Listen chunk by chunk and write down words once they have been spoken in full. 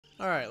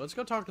Alright, let's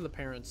go talk to the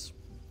parents.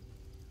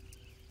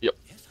 Yep.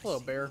 Hello,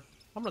 Bear.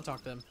 I'm gonna talk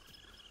to them.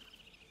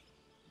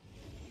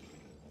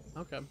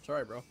 Okay,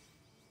 sorry, bro.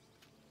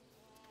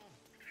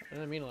 I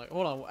didn't mean to, like,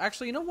 hold on.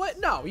 Actually, you know what?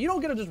 No, you don't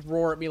get to just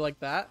roar at me like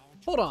that.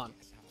 Hold on.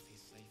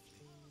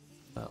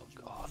 Oh,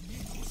 God.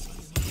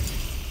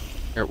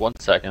 Here, 1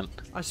 second.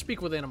 I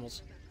speak with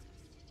animals.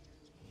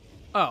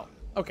 Oh,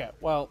 okay.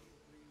 Well,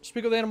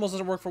 speak with animals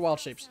doesn't work for wild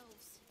shapes.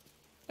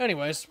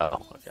 Anyways,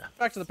 Oh, okay.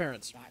 back to the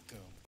parents.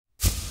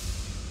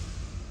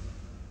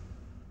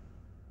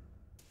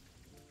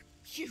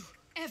 You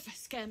ever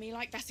scare me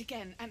like that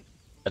again, and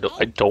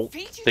I don't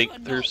feed you think to a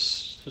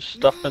there's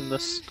stuff in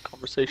this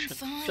conversation,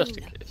 fine. just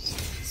in case.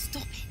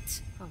 Stop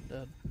it. I'm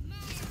dead.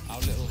 Our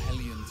little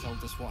Hellion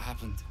told us what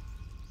happened.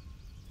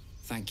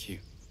 Thank you.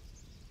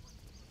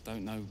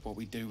 Don't know what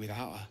we'd do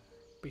without her.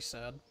 Be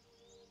sad.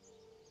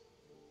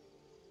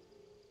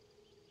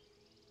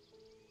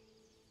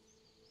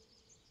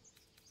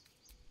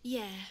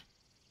 Yeah.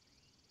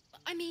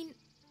 I mean,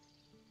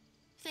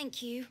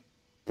 thank you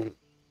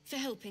for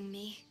helping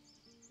me.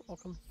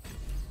 Welcome.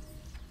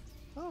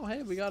 Oh,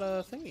 hey, we got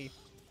a thingy.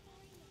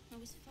 I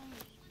was fine.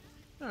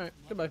 Alright,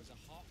 goodbye.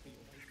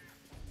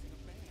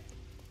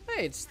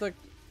 Hey, it's the...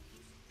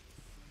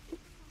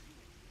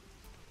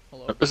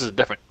 Hello? This is a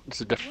different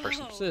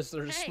person. What's this?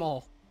 They're just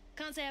small.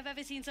 Can't say I've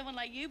ever seen someone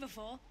like you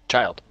before.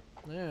 Child.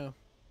 Yeah.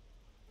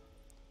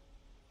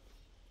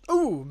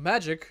 Ooh,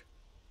 magic.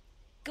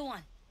 Go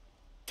on.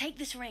 Take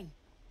this ring.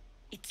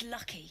 It's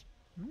lucky.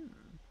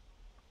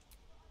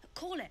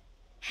 Call it.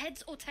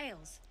 Heads or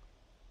tails?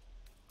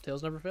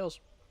 Tails never fails.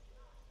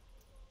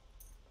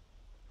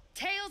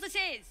 Tails it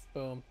is!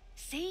 Boom.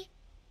 See?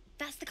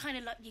 That's the kind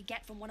of luck you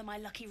get from one of my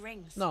lucky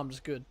rings. No, I'm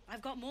just good.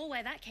 I've got more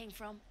where that came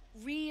from.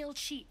 Real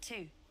cheap,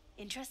 too.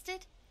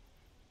 Interested?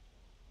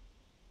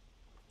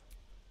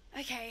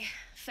 Okay,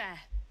 fair.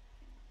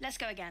 Let's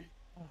go again.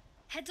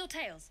 Heads or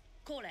tails?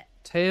 Call it.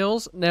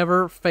 Tails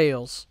never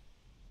fails.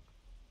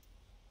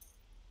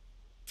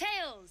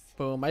 Tails!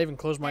 Boom. I even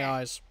closed my There.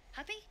 eyes.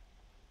 Happy?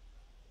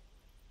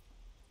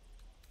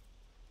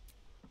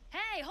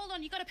 Hey, hold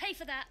on, you gotta pay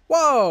for that.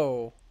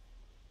 Whoa!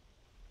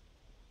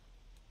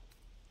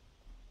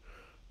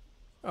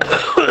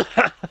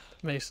 Oh.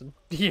 Mason.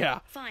 Yeah.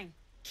 Fine,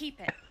 keep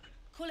it.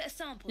 Call it a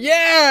sample.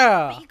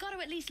 Yeah! But you gotta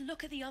at least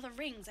look at the other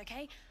rings,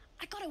 okay?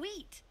 I gotta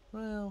eat.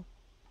 Well,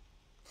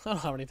 I don't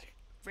have anything.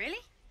 Really?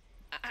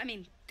 I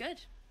mean,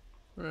 good.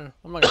 I'm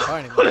not gonna buy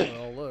anything, but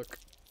I'll look.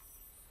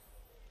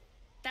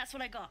 That's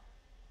what I got.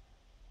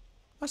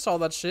 I saw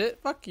that shit.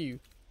 Fuck you.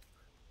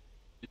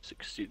 You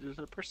succeeded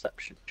in a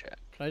perception check.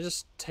 Can I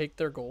just take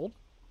their gold?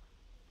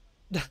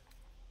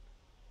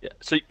 Yeah,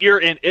 so you're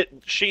in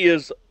it. She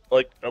is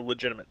like a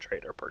legitimate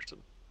trader person.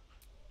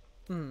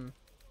 Hmm.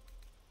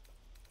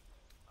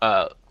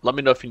 Let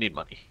me know if you need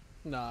money.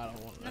 No, I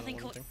don't want Nothing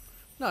anything.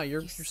 No,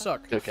 you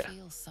suck. You Okay.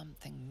 feel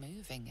something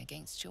moving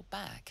against your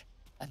back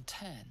and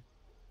turn.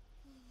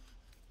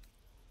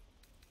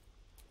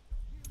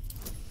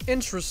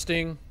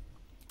 Interesting.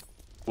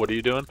 What are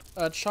you doing?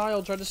 A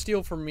child tried to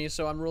steal from me,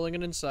 so I'm rolling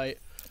an insight.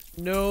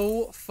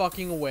 No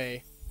fucking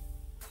way.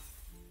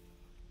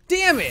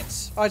 Damn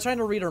it! I was trying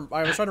to read her.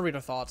 I was trying to read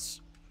her thoughts.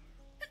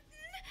 No!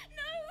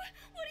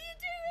 What are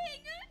you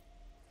doing?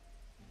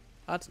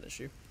 That's an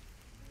issue.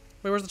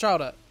 Wait, where's the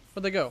child at?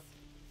 Where'd they go?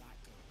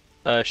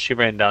 She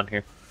ran down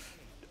here.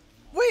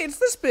 Wait, it's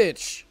this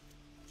bitch!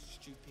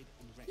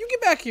 You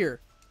get back here!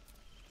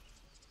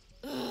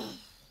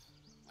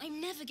 I'm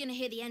never gonna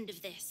hear the end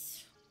of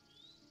this.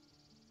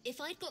 If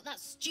I'd got that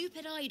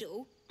stupid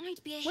idol,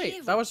 I'd be a Wait,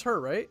 hero. that was her,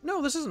 right?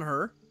 No, this isn't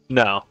her.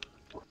 No.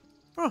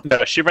 Huh.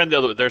 No, she ran the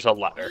other way. There's a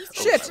ladder.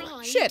 Shit!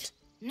 Tried. Shit!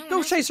 No one Go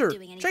else chase was her!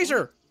 doing Chase anything.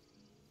 her!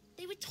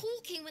 They were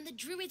talking when the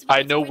druids were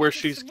I know ready where to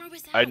she's. throw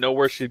us I out. know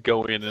where she's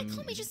going, Why and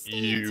can't we just stay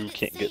you until it's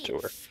can't get to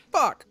her. safe?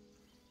 Fuck!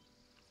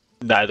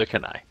 Neither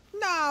can I.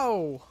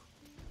 No!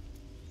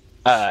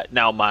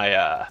 Now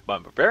my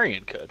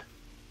barbarian could.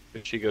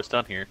 If she goes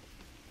down here.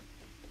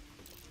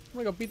 I'm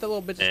gonna go beat that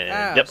little bitch's And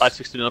ass. yep, I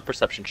succeeded on a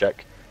perception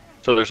check.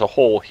 So there's a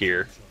hole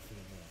here,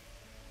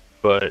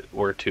 but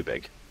we're too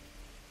big.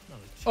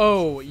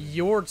 Oh,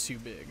 you're too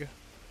big.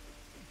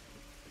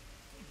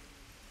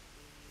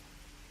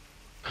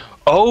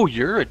 Oh,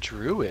 you're a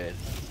druid.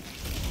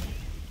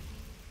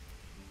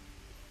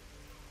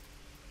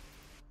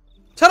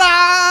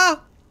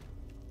 Ta-da!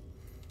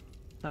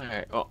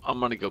 Alright, well, I'm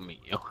gonna go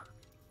meet you.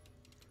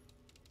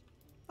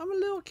 I'm a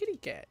little kitty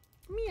cat.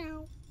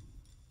 Meow.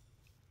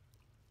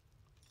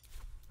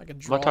 I can I'm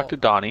draw. gonna talk to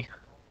Donnie.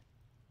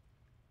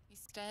 He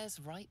stares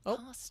right Oh.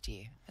 past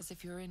you as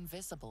if you're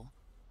invisible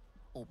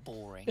or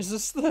boring. Is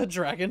this the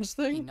dragons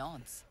He thing?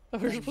 nods,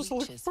 That we're then supposed to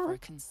look reaches for? for a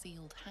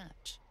concealed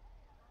hatch.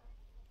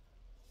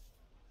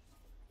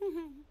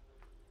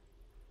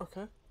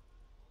 Okay.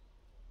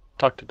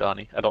 Talk to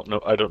Donnie. I don't know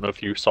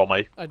if you saw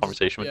my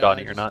conversation with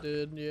Donnie or not.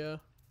 Did, yeah.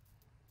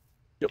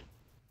 Yep.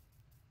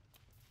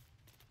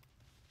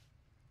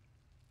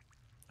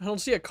 I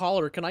don't see a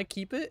collar. Can I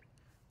keep it?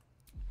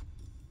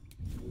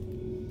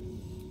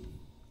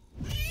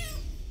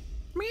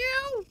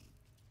 Meow.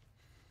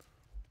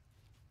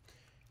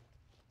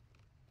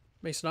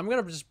 Mason, I'm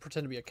gonna just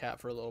pretend to be a cat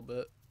for a little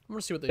bit. I'm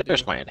gonna see what they do.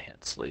 There's my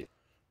enhanced sleep.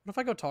 What if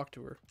I go talk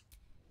to her?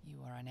 You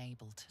are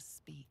unable to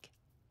speak.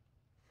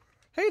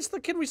 Hey, it's the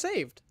kid we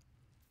saved.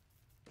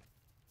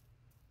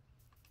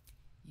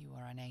 You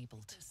are unable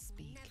to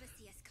speak. Never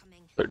see us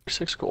coming.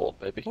 36 gold,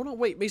 baby. Oh no,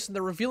 wait, Mason,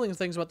 they're revealing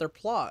things about their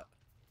plot.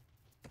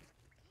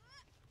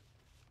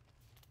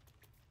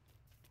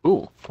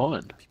 Ooh,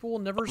 fun. People will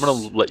never. I'm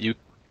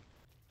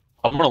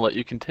gonna let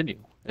you continue,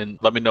 and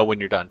let me know when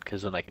you're done,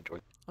 because then I can join.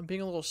 I'm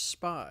being a little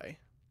spy.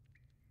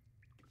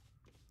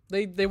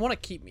 They want to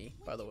keep me,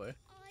 by the way.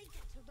 I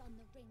get to run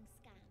the ring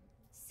scan.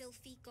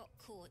 Sylphie got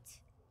caught.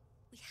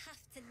 We have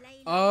to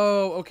lay.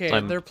 Oh,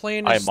 okay. They're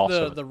playing as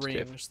also the in this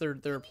game. rings.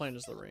 They're playing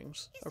as the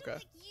rings. It's Okay. not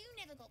like you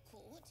never got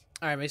caught.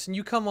 All right, Mason,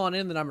 you come on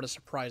in, then I'm gonna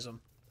surprise them.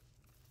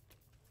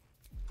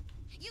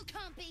 You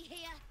can't be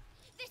here.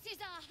 This is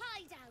our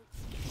hideout.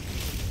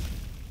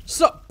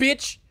 Sup,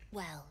 bitch?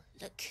 Well,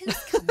 look who's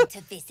come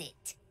to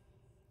visit.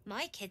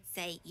 My kids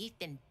say you've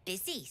been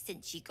busy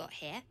since you got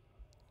here.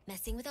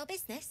 Messing with our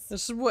business.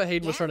 This is what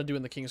Hayden was Yeah? trying to do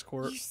in the King's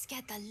Court. You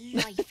scared the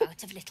life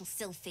out of little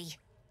Sylphie.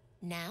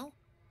 Now,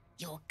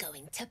 you're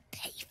going to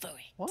pay for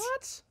it.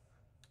 What?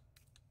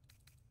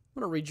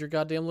 I'm gonna read your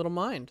goddamn little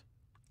mind.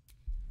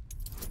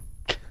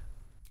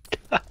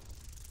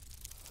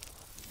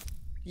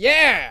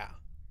 Yeah!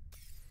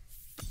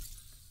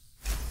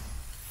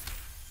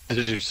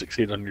 Did you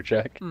succeed on your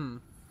check?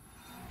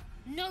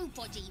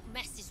 Nobody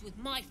messes with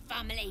my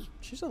family.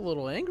 She's a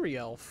little angry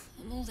elf.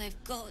 I'm all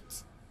they've got.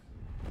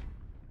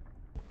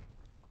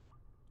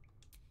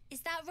 Is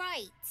that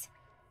right?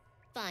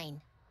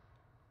 Fine.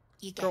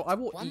 You get Girl, I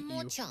will one eat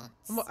more you. chance.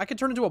 I could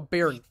turn into a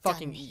bear and We're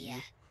fucking done eat you.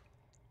 here.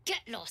 Get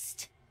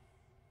lost.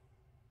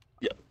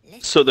 Yep.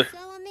 Little So the- slow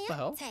on the The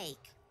hell? uptake,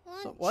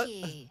 aren't what?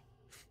 you?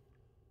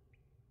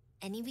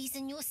 Any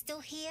reason you're still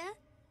here?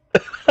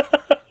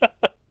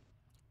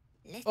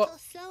 Little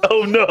slow.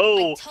 Oh, again?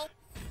 no. I told-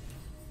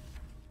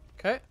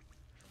 Okay.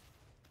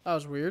 That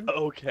was weird.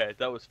 Okay,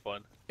 that was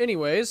fun.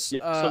 Anyways, Yeah,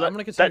 so that, I'm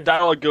gonna continue. that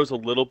dialogue goes a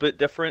little bit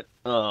different.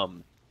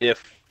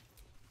 If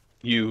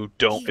you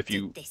don't, if did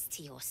you, this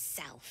to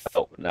yourself.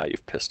 oh, now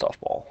you've pissed off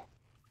Maul.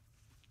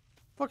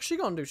 Fuck's she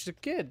gonna do? She's a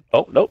kid.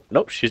 Oh,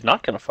 nope, she's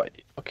not gonna fight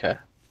you. Okay.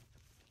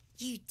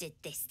 You did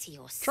this to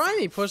yourself. Try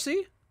me,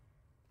 pussy.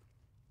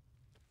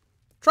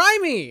 Try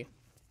me!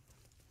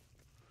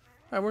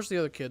 Alright, where's the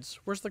other kids?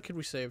 Where's the kid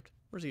we saved?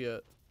 Where's he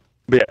at?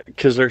 Yeah,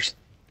 because there's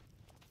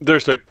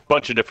a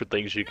bunch of different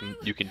things you can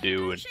do,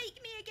 Don't and shake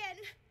me again.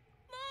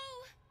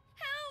 Mo,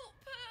 help!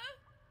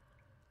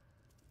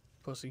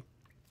 Pussy.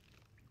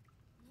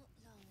 Not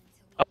long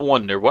until I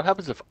wonder what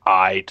happens if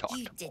I talk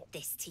you to did Maul.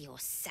 this to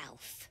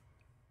yourself.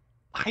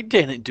 I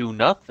didn't do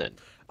nothing.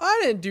 I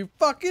didn't do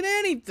fucking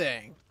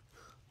anything!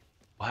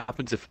 What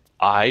happens if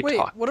I Wait,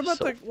 talk? what to about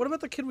Sylphie? what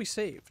about the kid we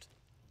saved?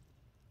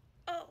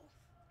 Oh.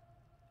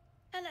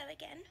 Hello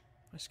again.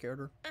 I scared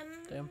her.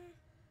 Damn.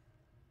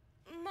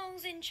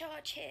 Mole's in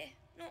charge here,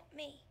 not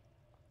me.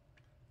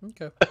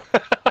 Okay.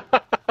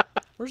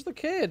 Where's the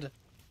kid?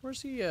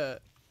 Where's he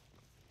at?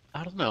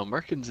 I don't know.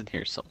 Merkin's in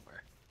here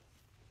somewhere.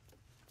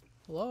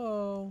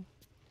 Hello?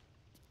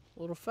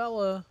 Little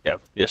fella.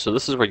 Yeah. So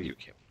this is where you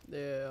came.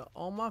 Yeah,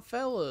 all my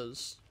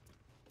fellas.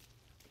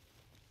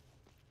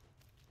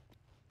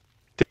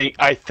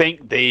 I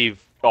think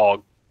they've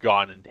all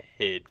gone and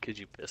hid because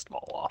you pissed them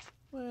all off.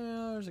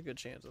 Well, there's a good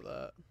chance of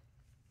that.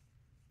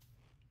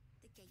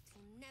 The gate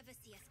will never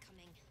see us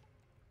coming.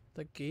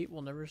 The gate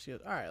will never see us.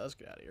 Alright, let's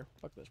get out of here.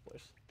 Fuck this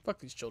place. Fuck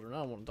these children. I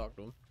don't want to talk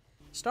to them.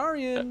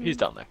 Starion! He's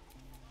down there.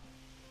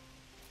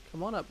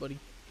 Come on up, buddy.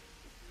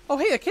 Oh,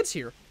 hey, the kid's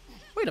here.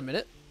 Wait a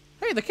minute.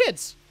 Hey, the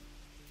kids!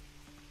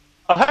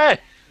 Oh, hey!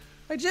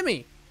 Hey,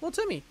 Jimmy. Little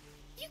Timmy.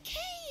 You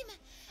came!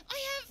 I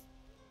have...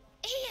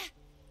 Here!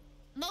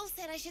 Mole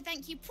said I should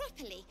thank you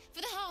properly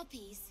for the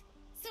harpies.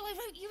 So I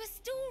wrote you a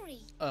story.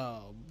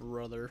 Oh,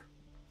 brother.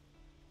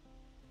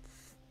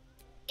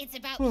 It's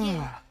about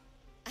you.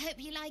 I hope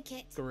you like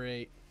it.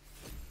 Great.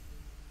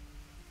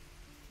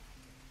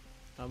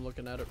 I'm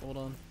looking at it. Hold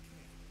on.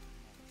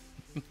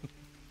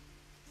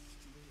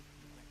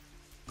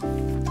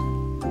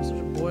 Such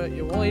a boy.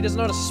 Yeah, well, he doesn't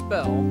know how to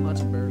spell.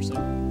 That's embarrassing.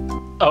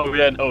 Oh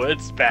yeah, no,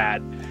 it's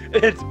bad.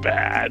 It's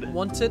bad.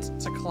 Want it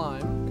to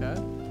climb. Okay.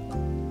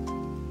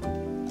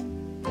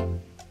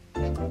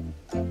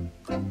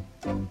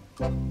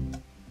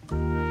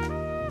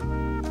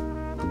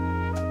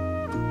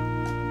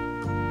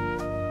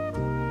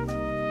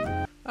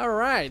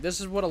 Alright,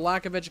 this is what a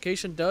lack of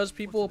education does,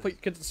 people. Put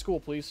your kids in school,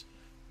 please.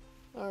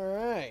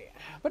 Alright.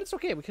 But it's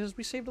okay, because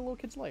we saved a little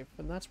kid's life,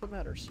 and that's what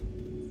matters.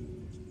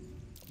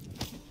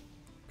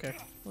 Okay,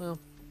 well,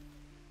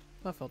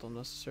 that felt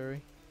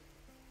unnecessary.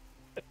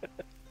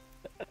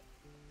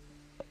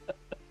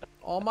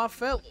 All my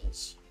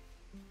fellas.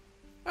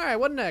 Alright,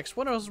 what next?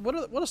 What else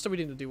do we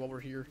need to do while we're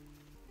here?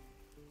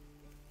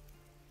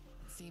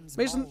 Seems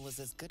Mason- Mole was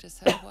as good as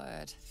her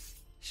word.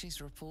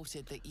 She's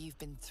reported that you've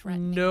been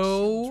threatening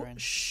No children.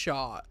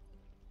 shot.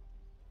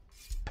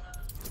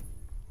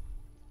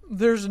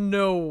 There's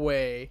no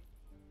way.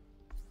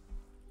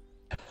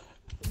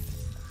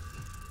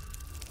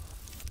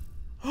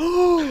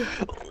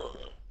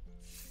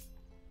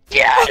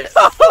 Yes!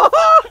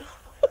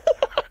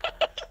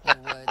 Your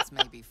words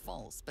may be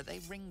false, but they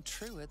ring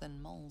truer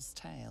than moles'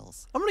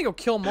 tails. I'm gonna go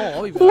kill Mole.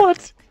 I'll be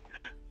back.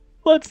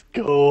 Let's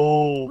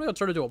go. I'm gonna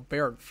turn into a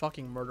bear and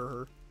fucking murder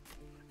her.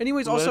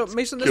 Anyways, Let's also,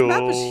 Mason, this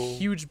map is go.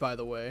 huge, by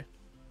the way.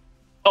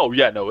 Oh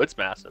yeah, no, it's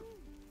massive.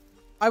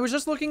 I was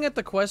just looking at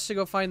the quest to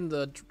go find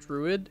the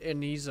druid,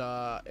 and he's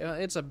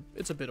it's a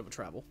bit of a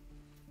travel.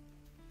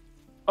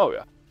 Oh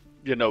yeah.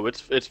 You know, it's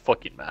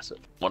fucking massive.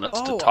 Want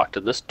us to Oh, talk to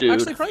this dude.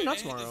 Actually, probably not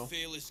tomorrow.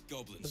 Fearless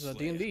goblin This is a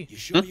slayer. D&D. You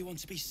sure you want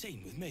to be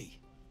seen with me?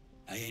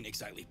 I ain't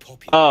exactly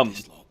popular with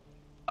this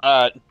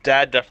lot.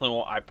 Dad definitely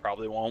won't. I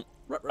probably won't.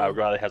 Ruh-roh. I would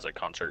rather has a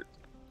concert.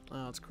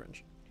 Oh, that's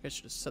cringe. I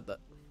should have said that.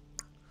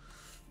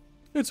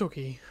 It's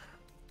okay.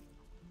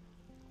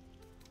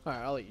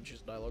 Alright, I'll let you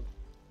choose dialogue.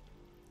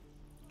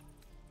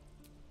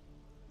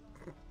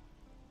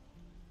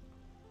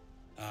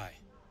 Aye.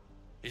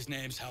 His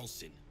name's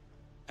Halsin.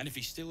 And if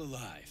he's still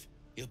alive,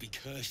 he'll be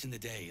cursing the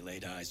day he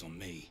laid eyes on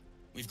me.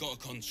 We've got a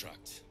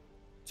contract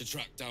to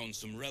track down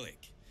some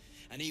relic,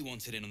 and he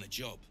wanted in on the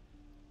job.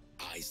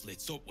 Eyes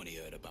lit up when he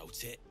heard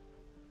about it.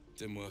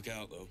 Didn't work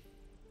out, though.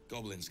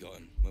 Goblins got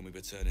him when we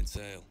were turning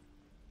tail.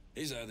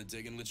 He's either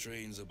digging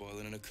latrines or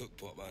boiling in a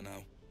cookpot by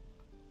now.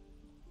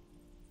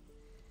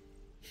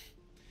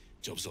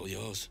 Job's all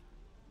yours,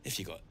 if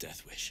you got a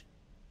death wish.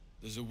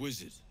 There's a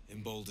wizard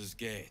in Baldur's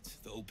Gate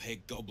that'll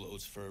pay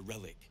gobloads for a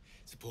relic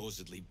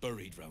supposedly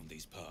buried round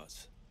these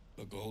parts.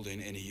 But gold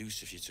ain't any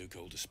use if you're too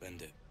cold to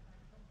spend it.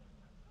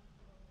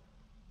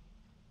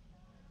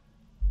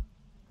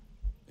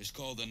 It's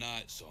called the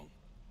Night Song.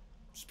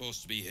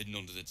 Supposed to be hidden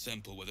under the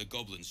temple where the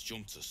goblins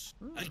jumped us.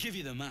 I'd give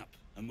you the map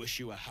and wish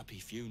you a happy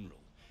funeral,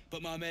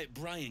 but my mate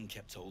Brian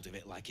kept hold of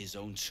it like his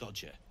own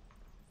Todger.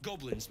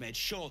 Goblins made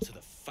short of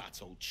the fat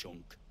old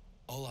chunk.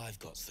 All I've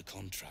got's the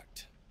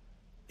contract.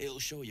 It'll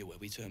show you where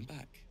we turn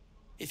back,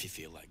 if you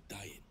feel like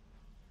dying.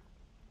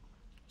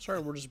 Sorry,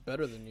 we're just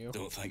better than you.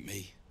 Don't thank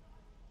me.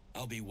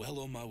 I'll be well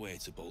on my way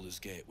to Baldur's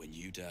Gate when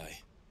you die.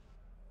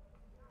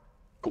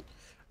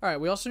 Alright,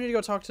 we also need to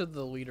go talk to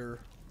the leader.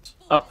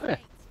 Oh, hey.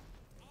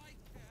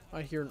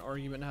 I hear an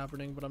argument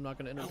happening, but I'm not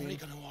going to I'm only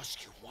intervene. going to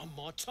ask you one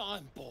more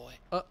time, boy.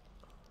 Uh,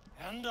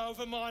 Hand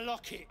over my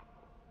locket.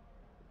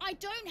 I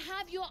don't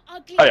have your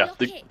ugly Oh yeah,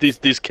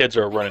 locket. these kids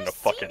are I've running never a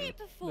fucking seen it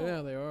before.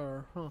 yeah, they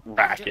are. Huh.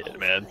 racket, Get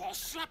man. over or I'll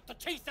slap the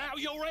teeth out of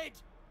your head.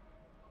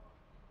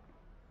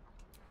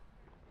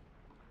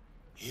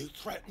 You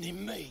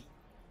threatening me?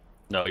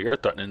 No, you're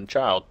threatening a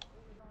child.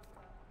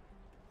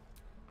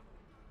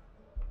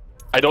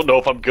 I don't know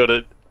if I'm good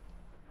at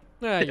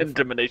Yeah, you're,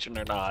 intimidation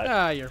or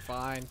not. you're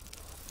fine.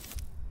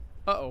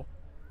 Uh-oh.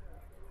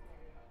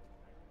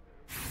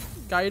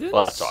 Guidance?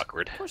 Well, that's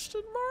awkward.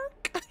 Question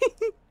mark?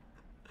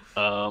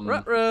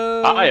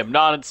 I am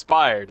not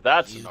inspired.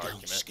 That's You an don't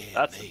argument. scare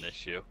That's me. an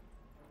issue.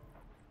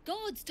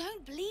 Gods,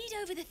 don't bleed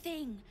over the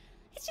thing.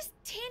 It's just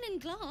tin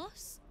and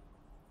glass.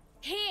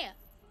 Here,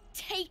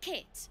 take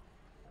it.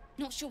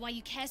 Not sure why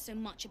you care so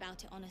much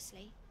about it,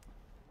 honestly.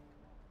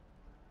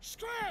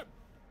 Scram!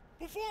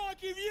 Before I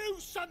give you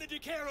something to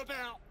care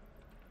about.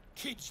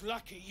 Kid's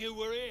lucky you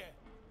were here.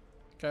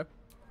 Okay.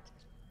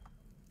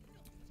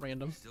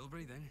 Random. Still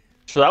breathing.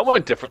 So that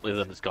went differently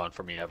than it's gone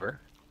for me ever.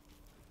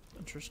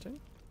 Interesting.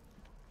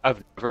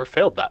 I've never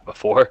failed that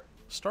before.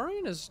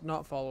 Starian is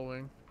not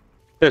following.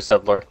 There's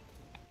Settler.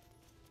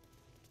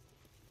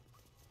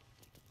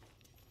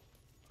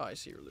 Oh, I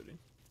see you're looting.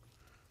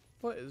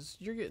 What is...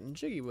 You're getting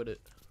jiggy with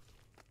it.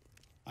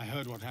 I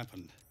heard what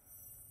happened.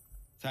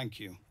 Thank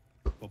you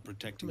for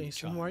protecting the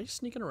Mason, child. why are you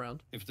sneaking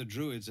around? If the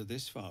druids are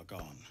this far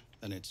gone,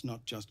 then it's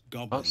not just I'm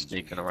goblins. not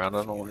sneaking we have around. to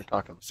I don't know what fear.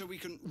 you're talking. So we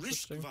can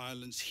risk Interesting.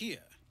 violence here,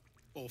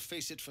 or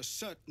face it for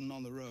certain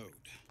on the road.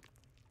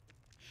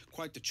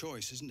 Quite the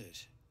choice, isn't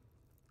it?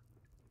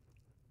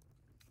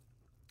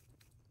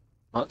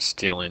 I'm not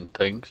stealing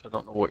things. I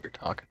don't know what you're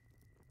talking.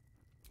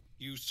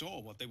 You saw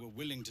what they were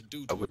willing to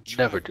do to I would a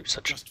never child do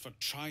such a- just for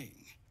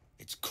trying.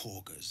 It's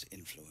Korga's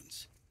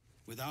influence.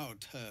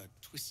 Without her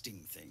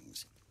twisting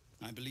things,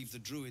 I believe the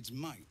druids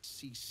might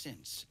see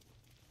sense.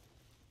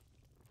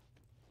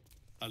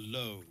 A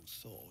low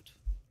thought,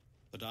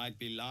 but I'd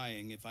be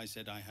lying if I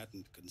said I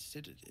hadn't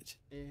considered it.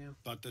 Yeah.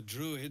 But the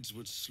druids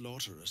would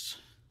slaughter us.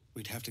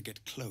 We'd have to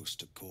get close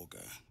to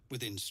Korga,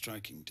 within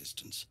striking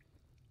distance.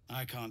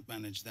 I can't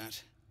manage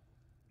that.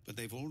 But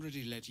they've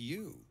already let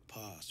you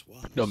pass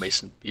once. No,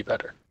 Mason, be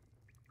better.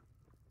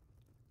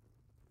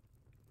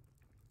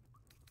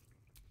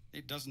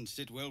 It doesn't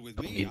sit well with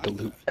Don't me need to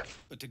either. loot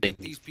But to get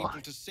everything these you people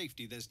find. to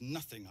safety, there's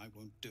nothing I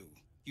won't do.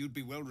 You'd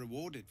be well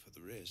rewarded for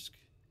the risk.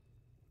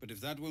 But if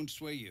that won't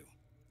sway you,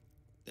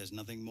 there's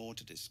nothing more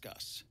to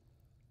discuss.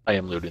 I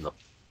am looting the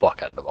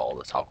fuck out of all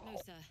this alcohol.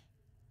 No, sir.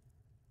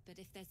 But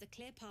if there's a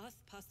clear path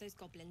past those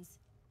goblins,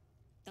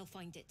 they'll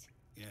find it.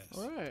 Yes.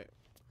 Alright.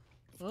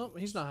 Well,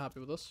 he's not happy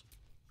with us.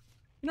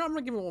 You know, I'm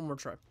gonna give it one more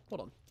try.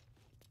 Hold on.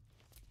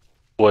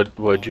 What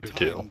would you Our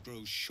do? time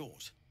grows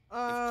short. If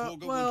Korga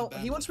won't Well, he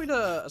abandon wants me her to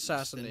madness, then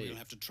assassinate we'll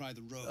have to try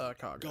the road.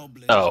 Kaga.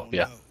 Goblins Oh, or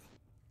yeah. no.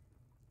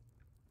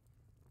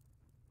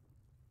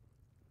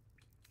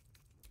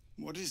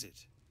 What is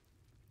it?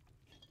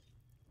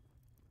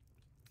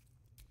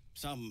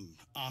 Some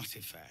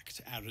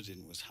artifact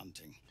Aradin was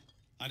hunting.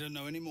 I don't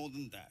know any more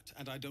than that,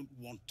 and I don't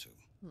want to.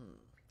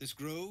 This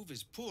grove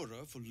is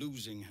poorer for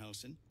losing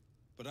Halsin,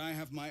 but I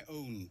have my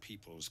own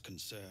people's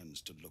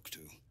concerns to look to.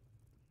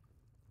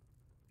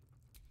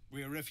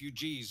 We are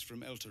refugees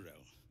from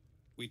Elturel.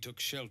 We took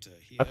shelter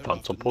here I found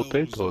after some gnolls and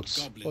potatoes.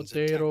 goblins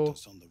Potato. attacked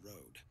us on the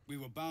road. We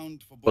were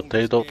bound for Baldur's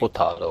Potato, Gate,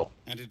 potato.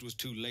 and it was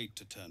too late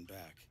to turn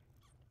back.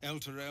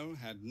 Elturel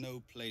had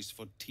no place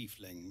for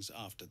tieflings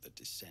after the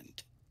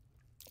descent.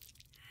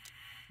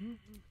 I'm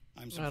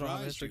I don't have a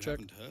surprised history you check.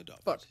 haven't heard of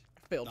Fuck. it.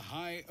 Failed. The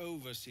High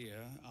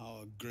Overseer,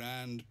 our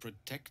Grand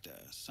Protector,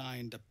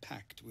 signed a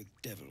pact with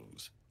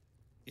devils.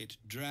 It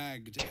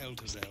dragged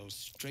Elturel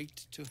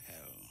straight to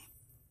hell.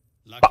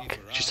 Lucky Fuck,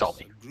 for she us, saw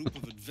me. a group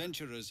of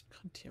adventurers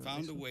damn it, found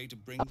a Mason. way to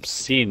bring Stop the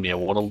seeing me. I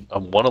city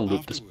wanna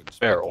loot this Afterwards,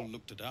 barrel. people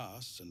looked at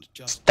us and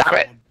just Stop saw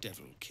it!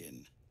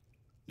 devilkin.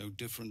 No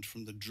different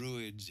from the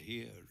druids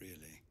here,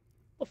 really.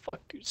 Oh fuck,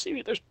 you see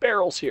me? There's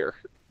barrels here.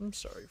 I'm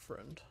sorry,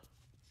 friend.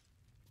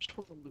 Just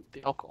want to loot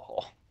the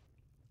alcohol.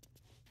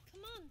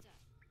 Commander,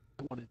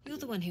 I wanna you're do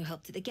the one who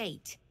helped at the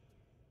gate.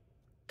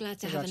 Glad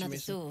to I have got you, another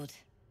Mason. sword.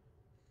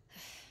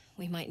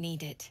 We might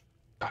need it.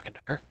 talking to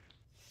her.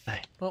 Hey.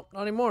 Well,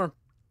 not anymore.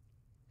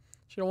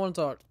 She don't want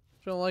to talk.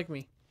 She don't like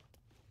me.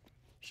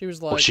 She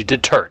was like... Well, she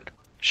did turn.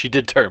 She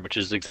did turn, which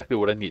is exactly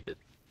what I needed.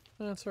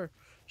 That's her.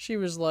 She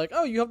was like,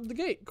 oh, you helped at the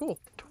gate. Cool.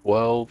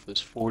 12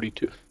 is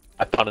 42.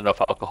 I found enough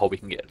alcohol we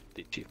can get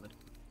the achievement.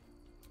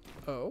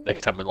 Oh.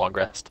 Next time we long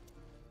rest.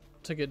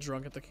 To get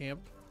drunk at the camp.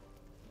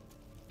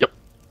 Yep.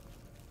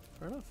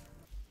 Fair enough.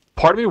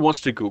 Part of me wants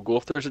to Google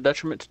if there's a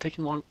detriment to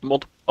taking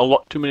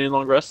too many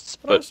long rests,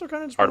 But I but also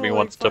kind of just part of wanna, me like,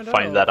 wants to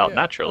find that out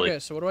naturally. Okay,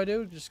 so what do I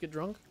do? Just get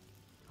drunk?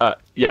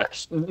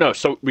 Yes. No,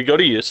 so we go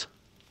to use.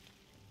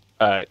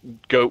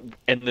 Go,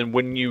 and then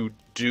when you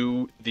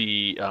do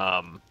the,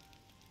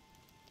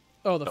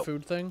 Oh, the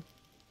food thing?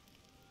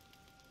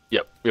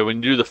 Yep. Yeah, when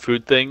you do the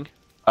food thing,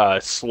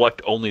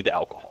 select only the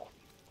alcohol.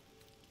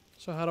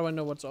 So how do I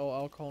know what's all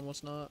alcohol and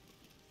what's not?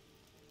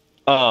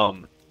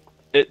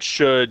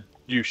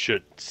 You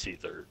should see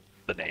the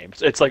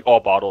names. It's like all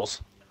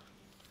bottles.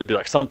 It'd be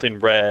like something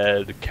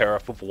red,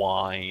 carafe of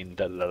wine,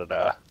 da da da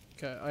da.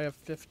 Okay, I have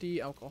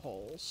 50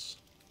 alcohols.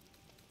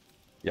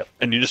 Yep.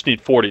 And you just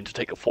need 40 to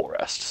take a full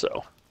rest,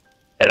 so.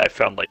 And I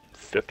found like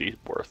 50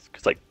 worth,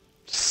 because like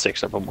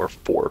 6 of them were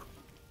 4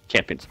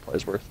 camping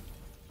supplies worth.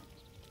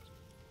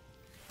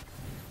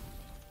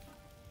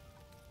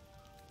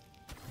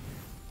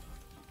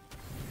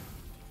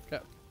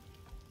 Okay.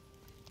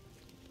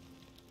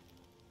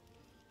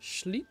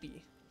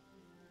 Sleepy.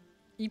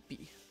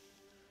 Eepy.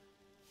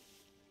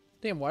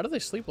 Damn, why do they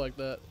sleep like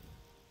that?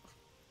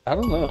 I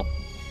don't know.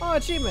 Oh,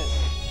 achievement!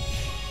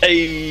 Hey!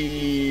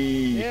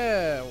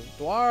 Yeah,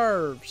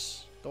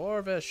 dwarves.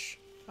 Dwarvish.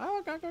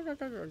 Oh,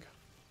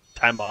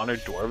 Time-honored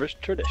dwarvish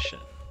tradition.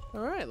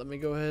 Alright, let me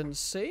go ahead and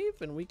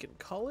save, and we can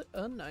call it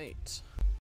a night.